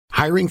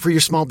Hiring for your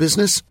small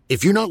business?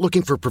 If you're not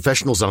looking for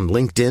professionals on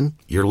LinkedIn,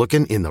 you're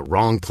looking in the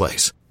wrong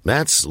place.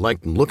 That's like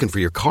looking for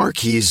your car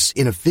keys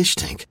in a fish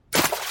tank.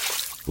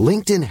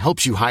 LinkedIn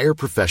helps you hire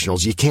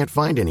professionals you can't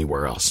find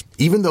anywhere else,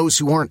 even those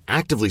who aren't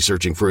actively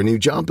searching for a new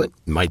job but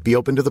might be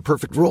open to the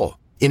perfect role.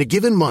 In a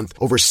given month,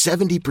 over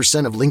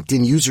 70% of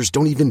LinkedIn users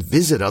don't even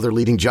visit other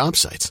leading job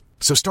sites.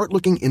 So start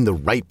looking in the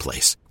right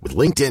place. With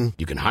LinkedIn,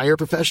 you can hire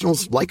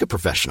professionals like a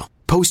professional.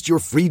 Post your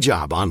free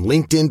job on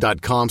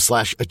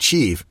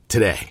linkedin.com/achieve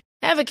today.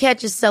 Ever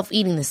catch yourself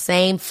eating the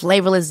same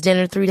flavorless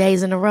dinner 3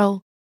 days in a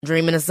row?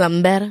 Dreaming of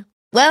something better?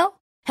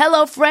 Well,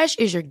 HelloFresh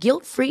is your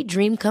guilt-free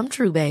dream come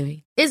true,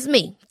 baby. It's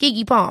me,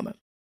 Keke Palmer.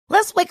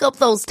 Let's wake up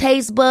those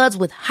taste buds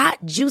with hot,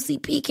 juicy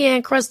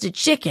pecan-crusted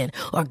chicken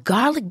or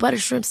garlic butter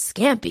shrimp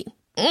scampi.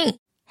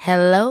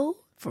 Hello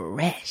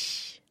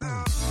Fresh.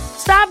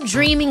 Stop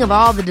dreaming of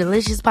all the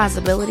delicious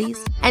possibilities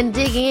and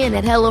dig in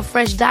at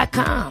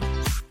HelloFresh.com.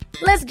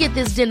 Let's get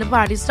this dinner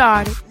party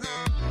started.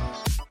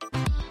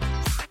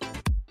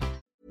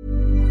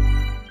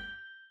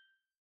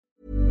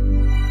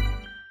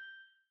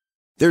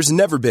 There's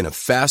never been a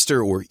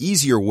faster or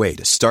easier way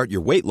to start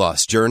your weight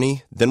loss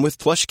journey than with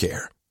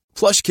PlushCare.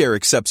 PlushCare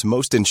accepts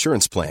most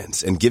insurance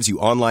plans and gives you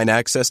online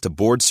access to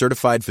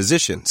board-certified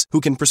physicians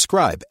who can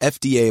prescribe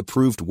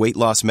FDA-approved weight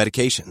loss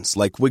medications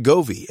like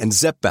Wegovy and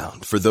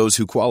Zepbound for those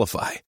who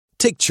qualify.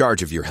 Take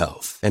charge of your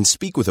health and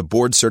speak with a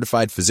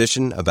board-certified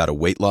physician about a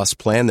weight loss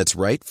plan that's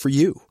right for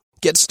you.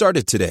 Get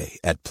started today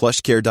at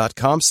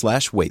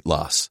plushcare.com/weight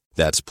loss.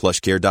 That's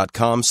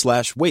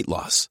plushcare.com/weight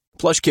loss.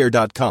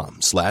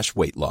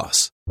 plushcare.com/weight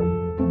loss.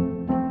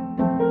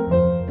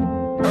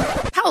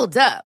 Hold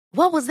up.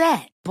 What was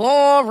that?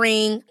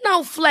 Boring.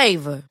 No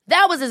flavor.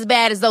 That was as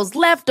bad as those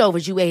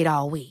leftovers you ate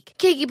all week.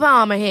 Keke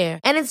Palmer here,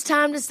 and it's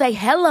time to say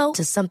hello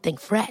to something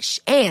fresh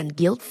and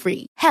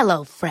guilt-free.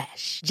 Hello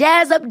Fresh.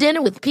 Jazz up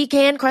dinner with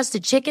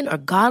pecan-crusted chicken or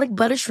garlic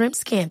butter shrimp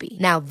scampi.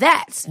 Now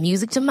that's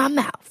music to my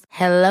mouth.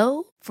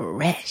 Hello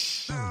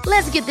Fresh.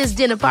 Let's get this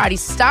dinner party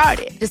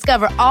started.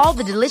 Discover all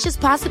the delicious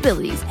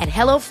possibilities at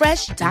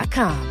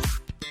HelloFresh.com.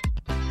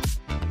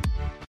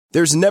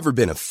 There's never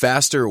been a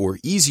faster or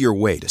easier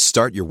way to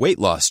start your weight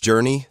loss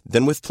journey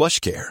than with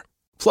PlushCare.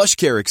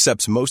 PlushCare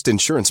accepts most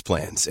insurance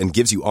plans and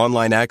gives you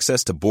online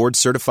access to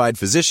board-certified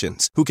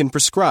physicians who can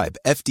prescribe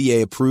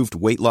FDA-approved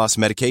weight loss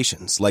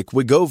medications like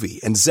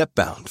Wegovy and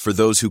Zepbound for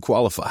those who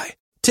qualify.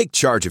 Take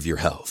charge of your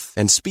health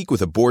and speak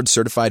with a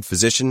board-certified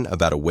physician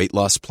about a weight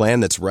loss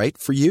plan that's right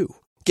for you.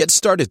 Get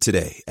started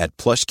today at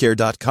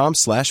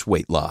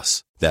plushcare.com/weight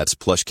loss. That's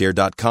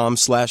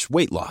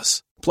plushcare.com/weight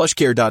loss.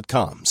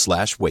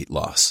 plushcare.com/weight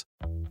loss.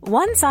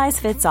 One size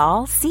fits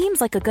all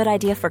seems like a good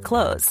idea for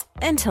clothes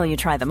until you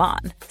try them on.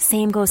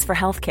 Same goes for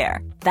healthcare.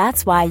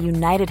 That's why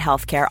United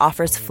Healthcare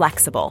offers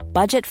flexible,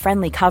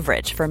 budget-friendly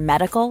coverage for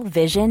medical,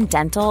 vision,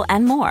 dental,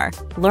 and more.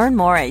 Learn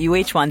more at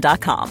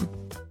uh1.com.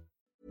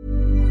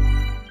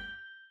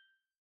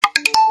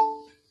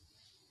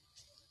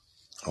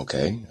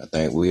 Okay, I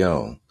think we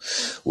on.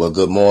 Well,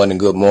 good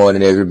morning,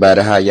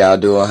 everybody. How y'all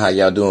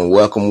doing?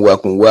 Welcome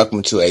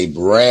to a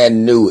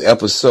brand new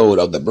episode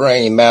of the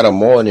Brain Matter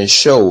Morning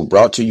Show,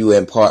 brought to you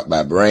in part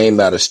by Brain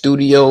Matter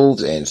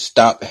Studios and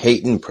Stop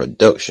Hating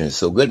Productions.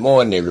 So good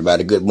morning,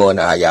 everybody. Good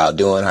morning. How y'all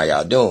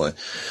doing?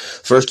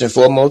 First and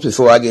foremost,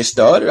 before I get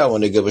started, I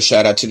want to give a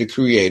shout out to the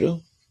Creator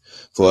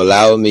for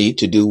allowing me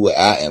to do what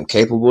I am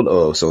capable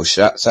of. So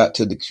shouts out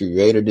to the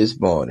Creator this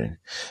morning.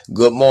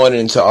 Good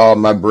morning to all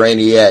my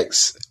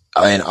brainiacs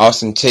in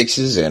Austin,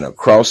 Texas and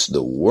across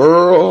the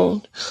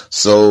world.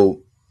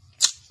 So,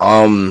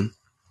 before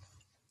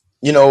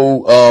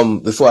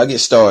I get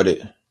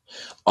started,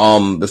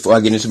 before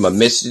I get into my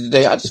message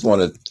today, I just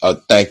want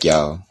to thank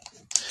y'all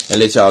and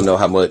let y'all know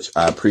how much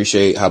I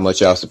appreciate how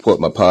much y'all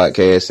support my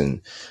podcast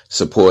and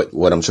support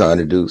what I'm trying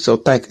to do. So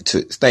thank you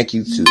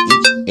to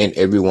each and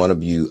every one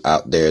of you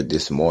out there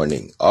this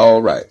morning.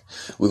 All right.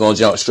 We're going to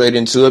jump straight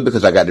into it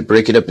because I got to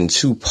break it up in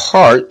two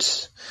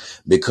parts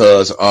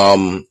because,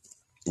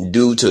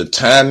 due to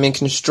timing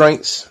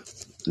constraints,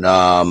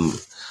 I'm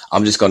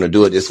just going to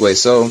do it this way.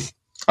 So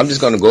I'm just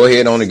going to go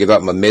ahead on and give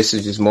out my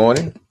message this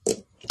morning.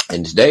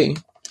 And today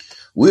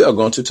we are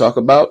going to talk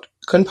about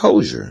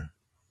composure.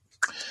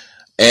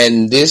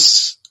 And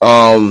this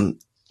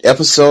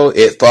episode,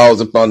 it falls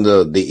upon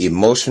the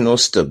emotional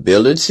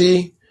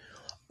stability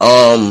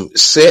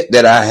set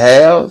that I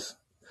have.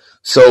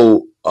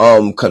 So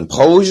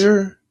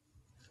composure,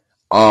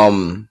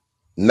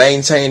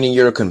 maintaining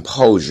your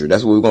composure.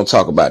 That's what we're going to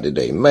talk about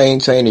today.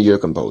 Maintaining your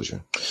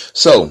composure.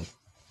 So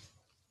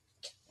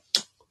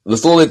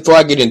before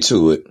I get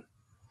into it,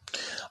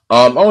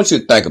 I want you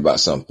to think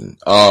about something.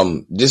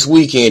 This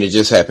weekend, it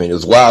just happened. It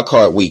was Wild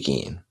Card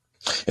Weekend.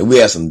 And we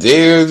had some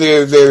very,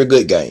 very, very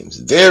good games.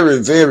 Very,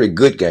 very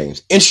good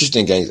games.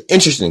 Interesting games.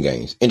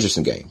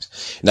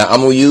 Now,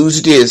 I'm going to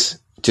use this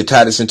to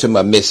tie this into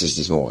my message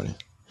this morning.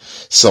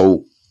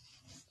 So,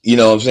 you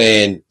know what I'm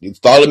saying?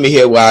 Follow me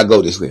here while I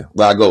go this way.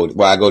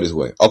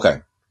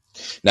 Okay.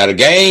 Now, the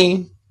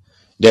game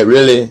that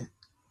really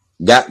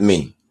got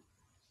me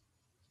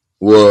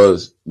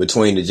was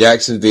between the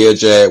Jacksonville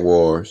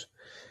Jaguars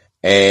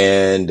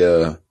and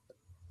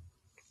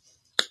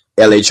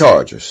LA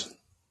Chargers.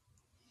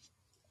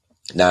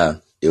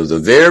 Now, it was a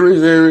very,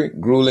 very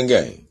grueling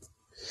game.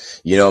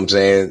 You know what I'm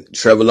saying?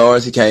 Trevor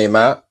Lawrence, he came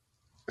out.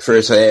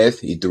 First half,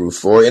 he threw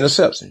 4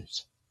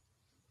 interceptions.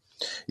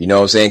 You know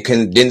what I'm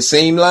saying? Didn't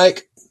seem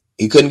like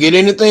he couldn't get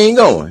anything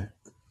going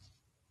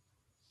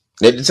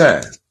at the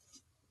time.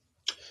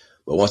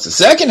 But once the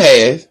second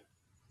half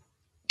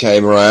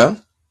came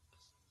around,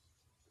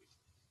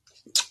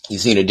 you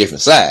seen a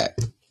different side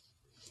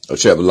of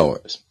Trevor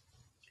Lawrence.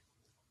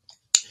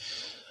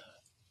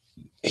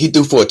 He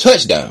threw 4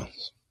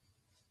 touchdowns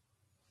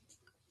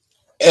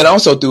and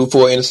also threw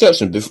 4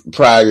 interceptions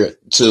prior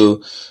to,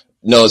 you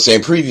know what I'm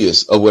saying,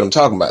 previous of what I'm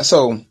talking about.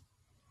 So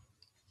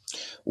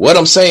what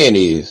I'm saying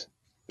is,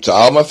 to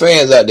all my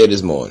fans out there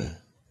this morning,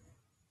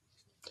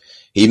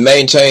 he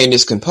maintained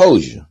his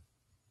composure.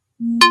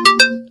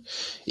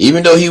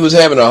 Even though he was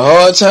having a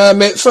hard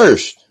time at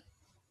first,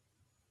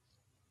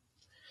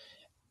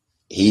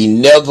 he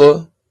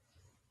never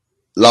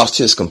lost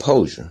his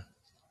composure.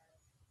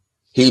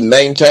 He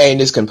maintained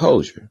his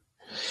composure.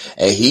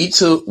 And he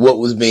took what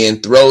was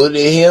being thrown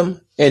at him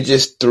and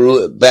just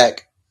threw it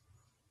back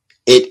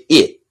at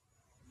it.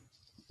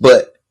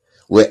 But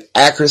with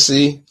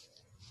accuracy,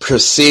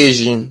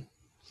 precision,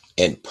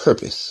 and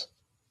purpose.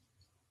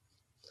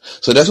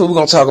 So that's what we're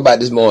going to talk about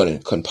this morning,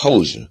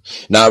 composure.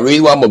 Now, the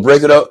reason why I'm going to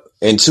break it up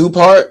in 2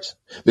 parts,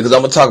 because I'm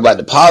going to talk about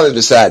the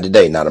positive side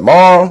today. Now,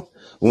 tomorrow,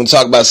 we're going to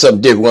talk about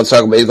something different. We're going to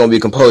talk about, it's going to be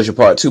composure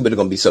part 2, but it's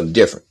going to be something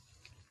different.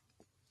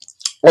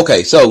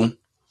 Okay, so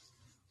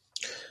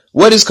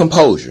what is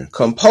composure?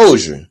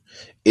 Composure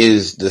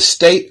is the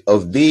state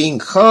of being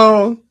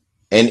calm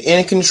and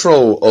in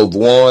control of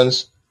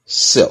one's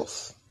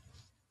self.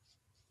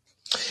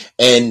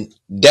 And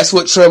that's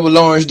what Trevor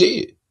Lawrence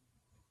did.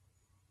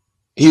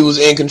 He was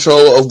in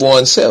control of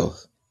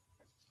oneself,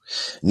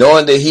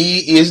 knowing that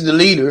he is the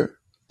leader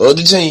of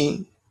the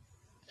team,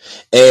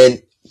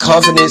 and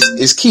confidence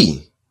is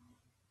key.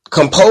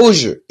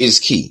 Composure is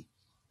key.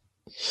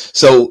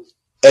 So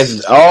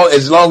as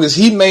long as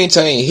he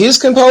maintained his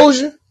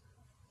composure,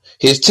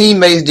 his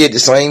teammates did the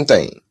same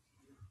thing.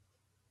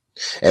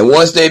 And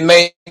once they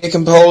made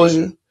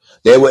composure,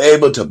 they were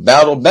able to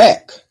battle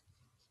back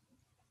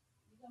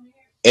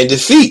and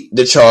defeat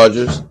the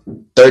Chargers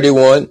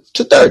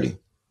 31-30.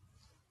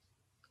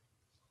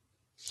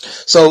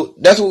 So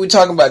that's what we're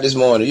talking about this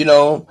morning. You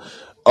know,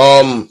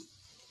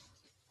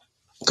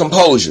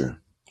 composure,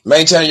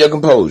 maintaining your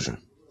composure.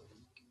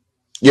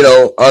 You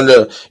know,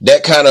 under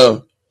that kind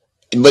of,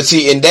 but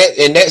see, in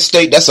that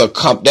state, that's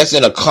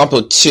in a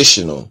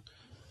competitional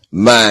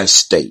mind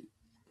state.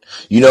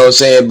 You know what I'm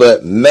saying?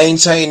 But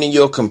maintaining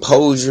your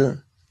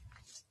composure,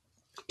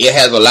 it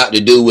has a lot to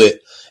do with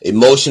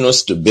emotional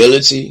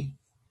stability,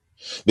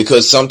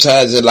 because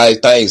sometimes in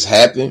life things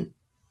happen,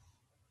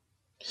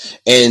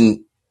 and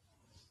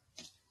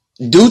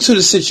due to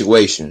the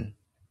situation,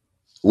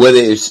 whether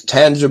it's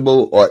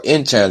tangible or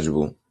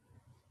intangible,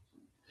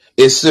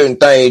 it's certain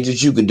things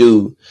that you can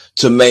do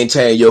to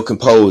maintain your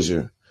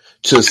composure,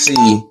 to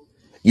see,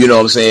 you know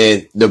what I'm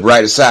saying, the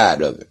brighter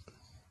side of it.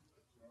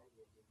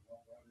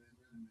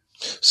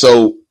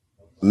 So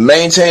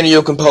maintaining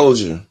your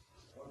composure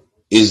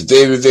is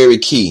very, very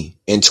key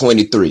in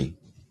 23.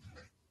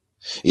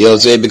 You know what I'm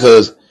saying?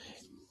 Because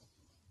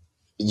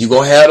you're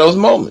going to have those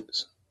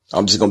moments.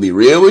 I'm just going to be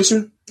real with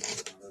you.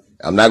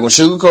 I'm not going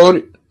to sugarcoat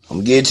it. I'm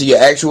going to get to your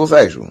actual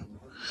factual.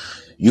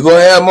 You're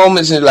going to have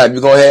moments in life.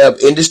 You're going to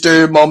have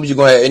undisturbed moments. You're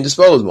going to have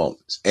indisposed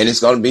moments. And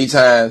it's going to be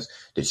times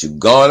that you're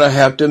going to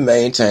have to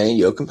maintain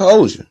your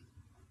composure.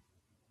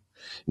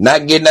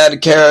 Not getting out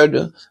of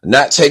character,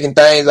 not taking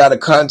things out of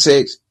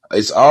context.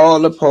 It's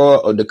all a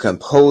part of the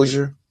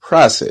composure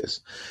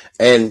process.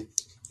 And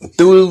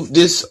through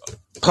this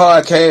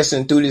podcast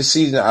and through this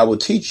season, I will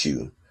teach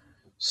you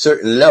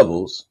certain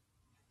levels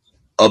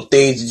of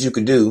things that you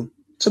can do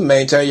to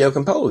maintain your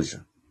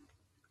composure.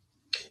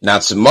 Now,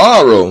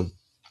 tomorrow,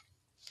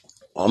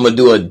 I'm going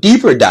to do a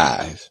deeper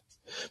dive,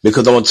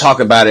 because I'm going to talk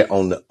about it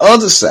on the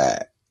other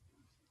side.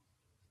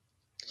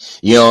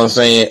 You know what I'm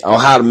saying? On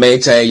how to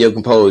maintain your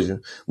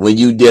composure when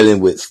you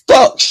dealing with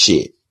fuck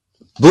shit,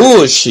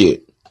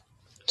 bullshit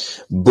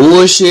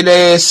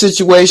ass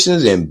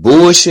situations and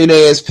bullshit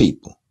ass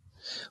people.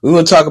 We're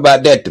going to talk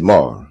about that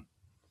tomorrow.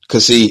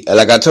 Cause see,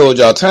 like I told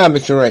y'all, time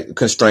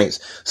constraints.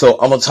 So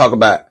I'm going to talk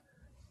about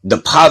the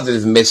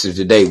positive message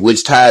today,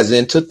 which ties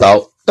into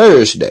Thought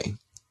Thursday.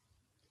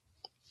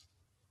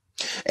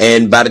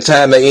 And by the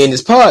time I end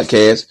this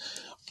podcast,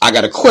 I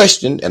got a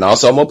question, and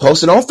also I'm going to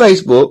post it on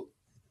Facebook,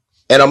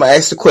 and I'm going to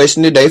ask the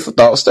question today for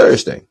Thoughts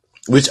Thursday,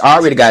 which I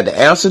already got the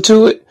answer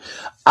to it.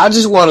 I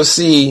just want to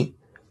see,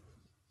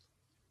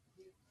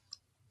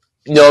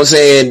 you know what I'm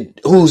saying,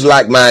 who's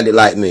like-minded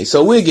like me.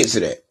 So we'll get to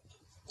that.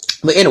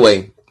 But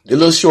anyway, the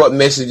little short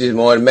message is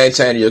more to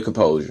maintain your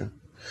composure,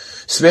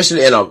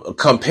 especially in a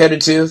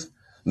competitive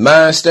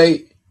mind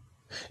state.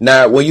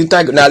 Now, when you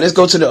think, now let's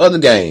go to the other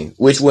game,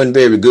 which wasn't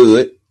very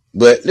good.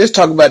 But let's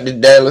talk about the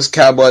Dallas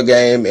Cowboy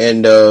game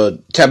and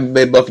Tampa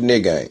Bay Buccaneer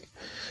game.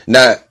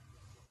 Now,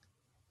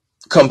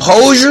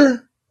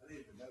 composure,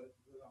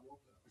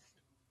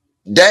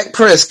 Dak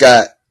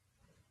Prescott,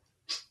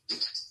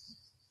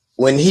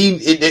 when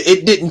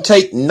it didn't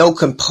take no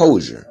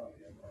composure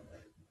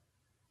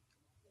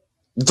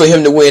for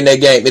him to win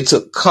that game. It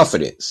took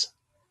confidence.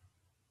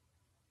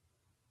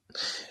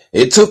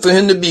 It took for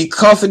him to be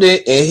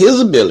confident in his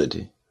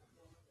ability,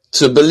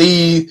 to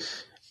believe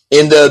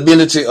in the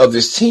ability of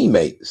his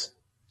teammates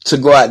to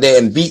go out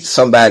there and beat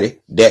somebody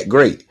that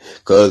great.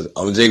 Because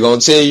I'm just going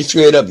to tell you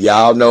straight up,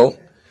 y'all know,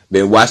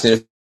 been watching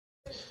it.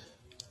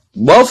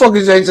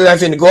 Motherfuckers ain't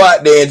just finna go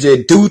out there and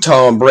just do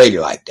Tom Brady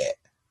like that.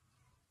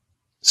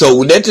 So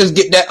let's just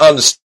get that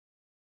understood.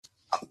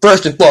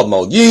 First and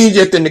foremost, you ain't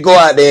just finna go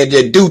out there and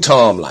just do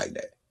Tom like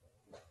that.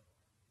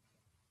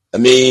 I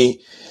mean,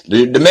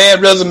 the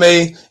man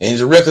resume and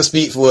his record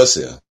speak for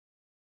itself.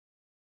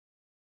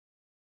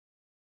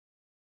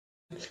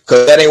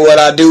 Cause that ain't what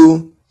I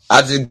do.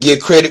 I just give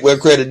credit where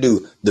credit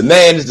due. The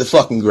man is the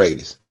fucking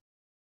greatest.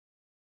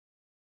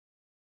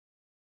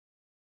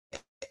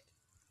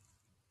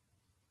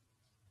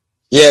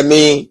 Yeah, I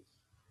mean,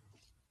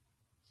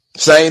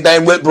 same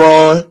thing with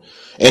Braun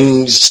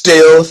and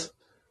Stealth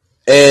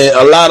and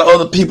a lot of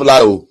other people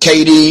out there.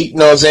 KD, you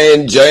know what I'm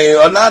saying? James,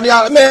 a lot of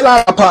y'all, man, a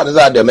lot of partners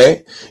out there,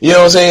 man. You know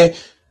what I'm saying?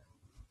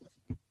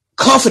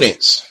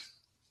 Confidence.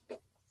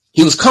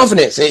 He was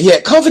confident. He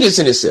had confidence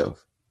in himself.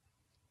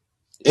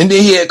 And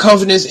then he had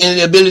confidence in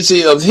the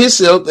ability of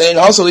himself and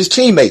also his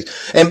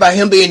teammates. And by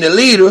him being the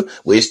leader,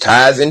 which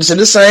ties into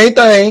the same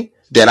thing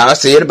that I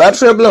said about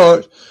Trevor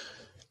Lawrence,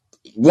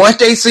 once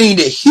they seen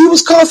that he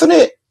was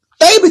confident,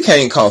 they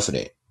became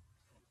confident.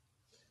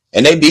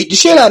 And they beat the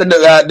shit out of the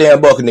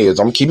goddamn Buccaneers.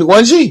 I'm going to keep it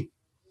 1G.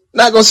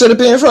 Not going to sit up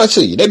here in front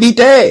of you. They beat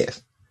their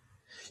ass.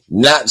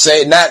 Not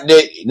saying that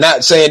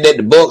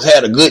the Bucs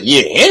had a good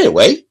year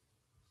anyway.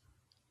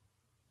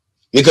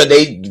 Because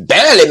they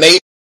barely made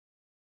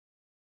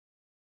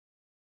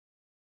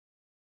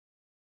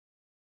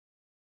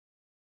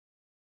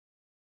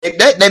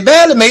they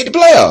barely made the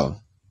playoff.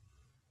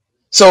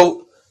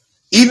 So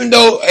even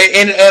though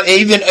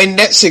even in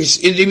that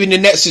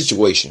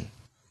situation,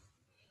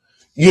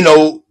 you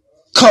know,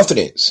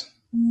 confidence.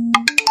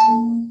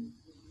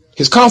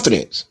 His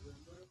confidence.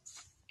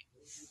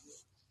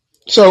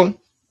 So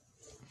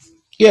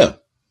yeah.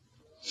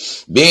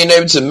 Being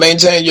able to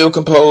maintain your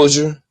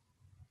composure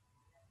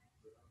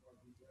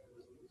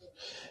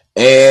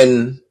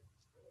and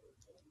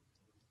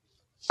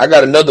I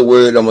got another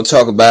word I'm gonna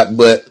talk about,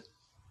 but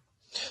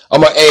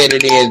I'm gonna add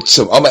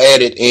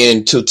it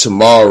into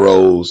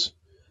tomorrow's,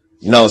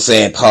 you know what I'm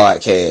saying,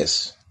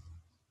 podcast.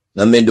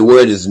 I mean, the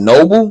word is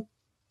noble,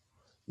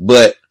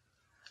 but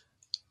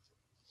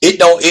it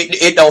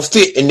don't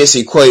fit in this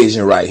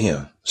equation right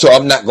here. So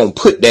I'm not gonna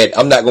put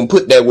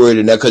that word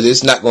in there because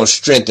it's not gonna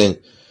strengthen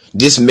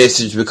this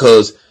message,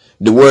 because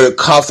the word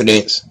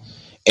confidence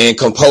and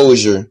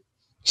composure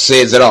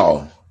says it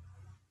all.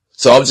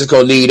 So I'm just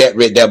gonna leave that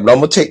right there, but I'm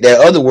gonna take that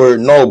other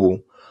word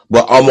noble,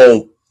 but I'm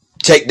gonna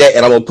take that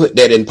and I'm gonna put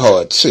that in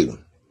part 2.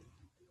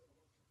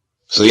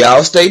 So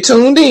y'all stay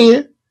tuned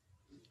in.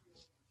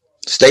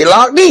 Stay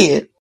locked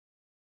in.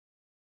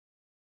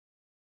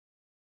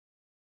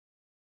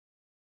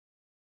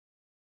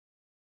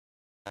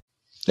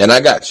 And I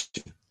got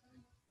you.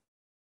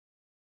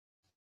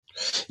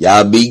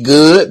 Y'all be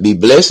good, be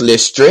blessed,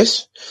 less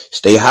stress.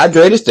 Stay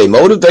hydrated, stay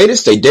motivated,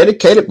 stay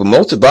dedicated, but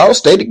most of all,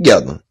 stay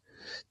together.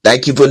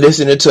 Thank you for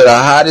listening to the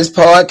hottest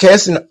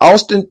podcast in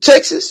Austin,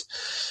 Texas.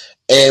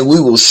 And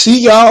we will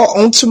see y'all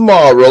on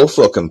tomorrow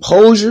for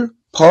Composure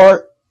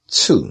Part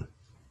 2.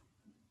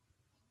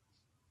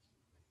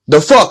 The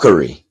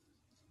fuckery.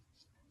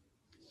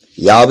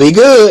 Y'all be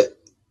good.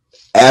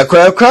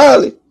 Aircraft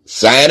Crowley,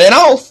 signing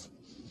off.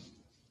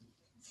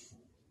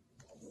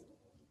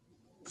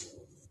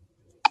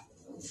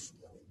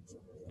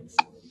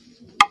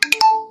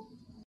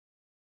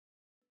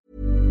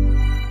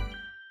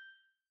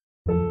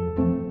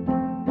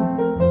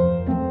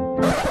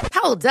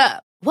 Hold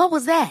up. What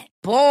was that?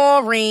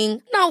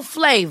 Boring. No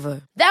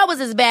flavor. That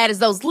was as bad as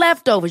those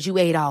leftovers you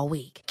ate all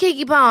week.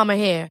 Keke Palmer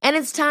here. And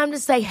it's time to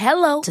say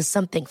hello to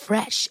something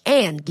fresh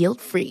and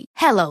guilt-free.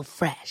 Hello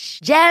Fresh.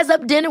 Jazz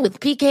up dinner with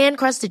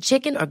pecan-crusted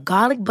chicken or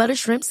garlic butter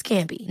shrimp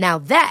scampi. Now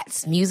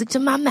that's music to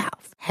my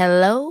mouth.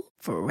 Hello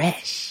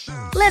Fresh.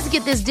 Let's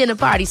get this dinner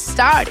party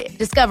started.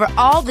 Discover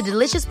all the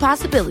delicious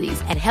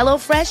possibilities at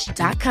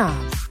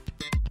HelloFresh.com.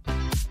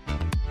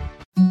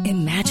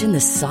 Imagine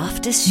the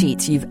softest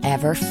sheets you've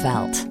ever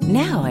felt.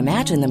 Now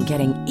imagine them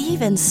getting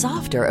even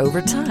softer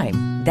over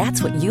time.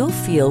 That's what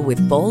you'll feel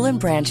with Bowl and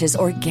Branch's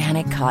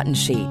organic cotton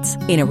sheets.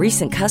 In a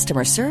recent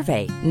customer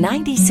survey,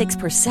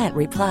 96%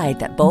 replied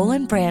that Bowl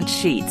and Branch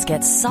sheets get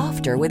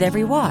softer with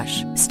every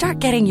wash. Start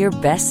getting your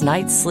best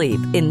night's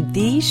sleep in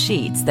these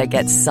sheets that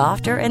get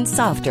softer and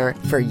softer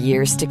for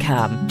years to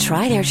come.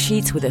 Try their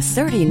sheets with a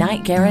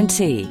 30-night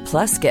guarantee.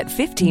 Plus, get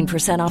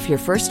 15% off your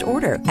first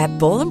order at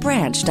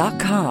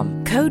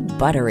bowlandbranch.com. Code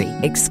BUTTERY.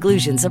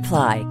 Exclusions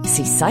apply.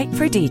 See site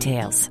for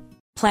details.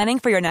 Planning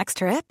for your next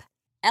trip?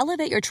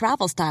 Elevate your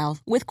travel style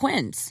with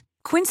Quince.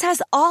 Quince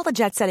has all the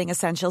jet-setting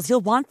essentials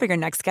you'll want for your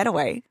next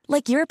getaway,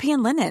 like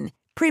European linen,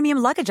 premium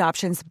luggage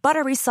options,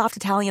 buttery soft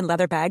Italian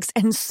leather bags,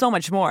 and so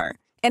much more.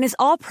 And is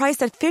all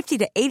priced at 50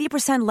 to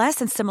 80% less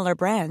than similar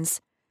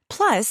brands.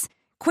 Plus,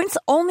 Quince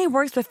only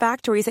works with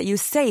factories that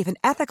use safe and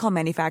ethical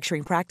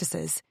manufacturing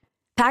practices.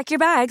 Pack your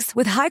bags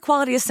with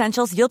high-quality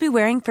essentials you'll be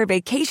wearing for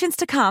vacations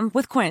to come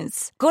with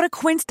Quince. Go to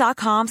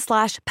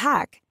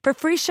quince.com/pack for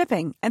free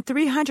shipping and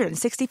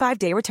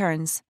 365-day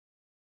returns.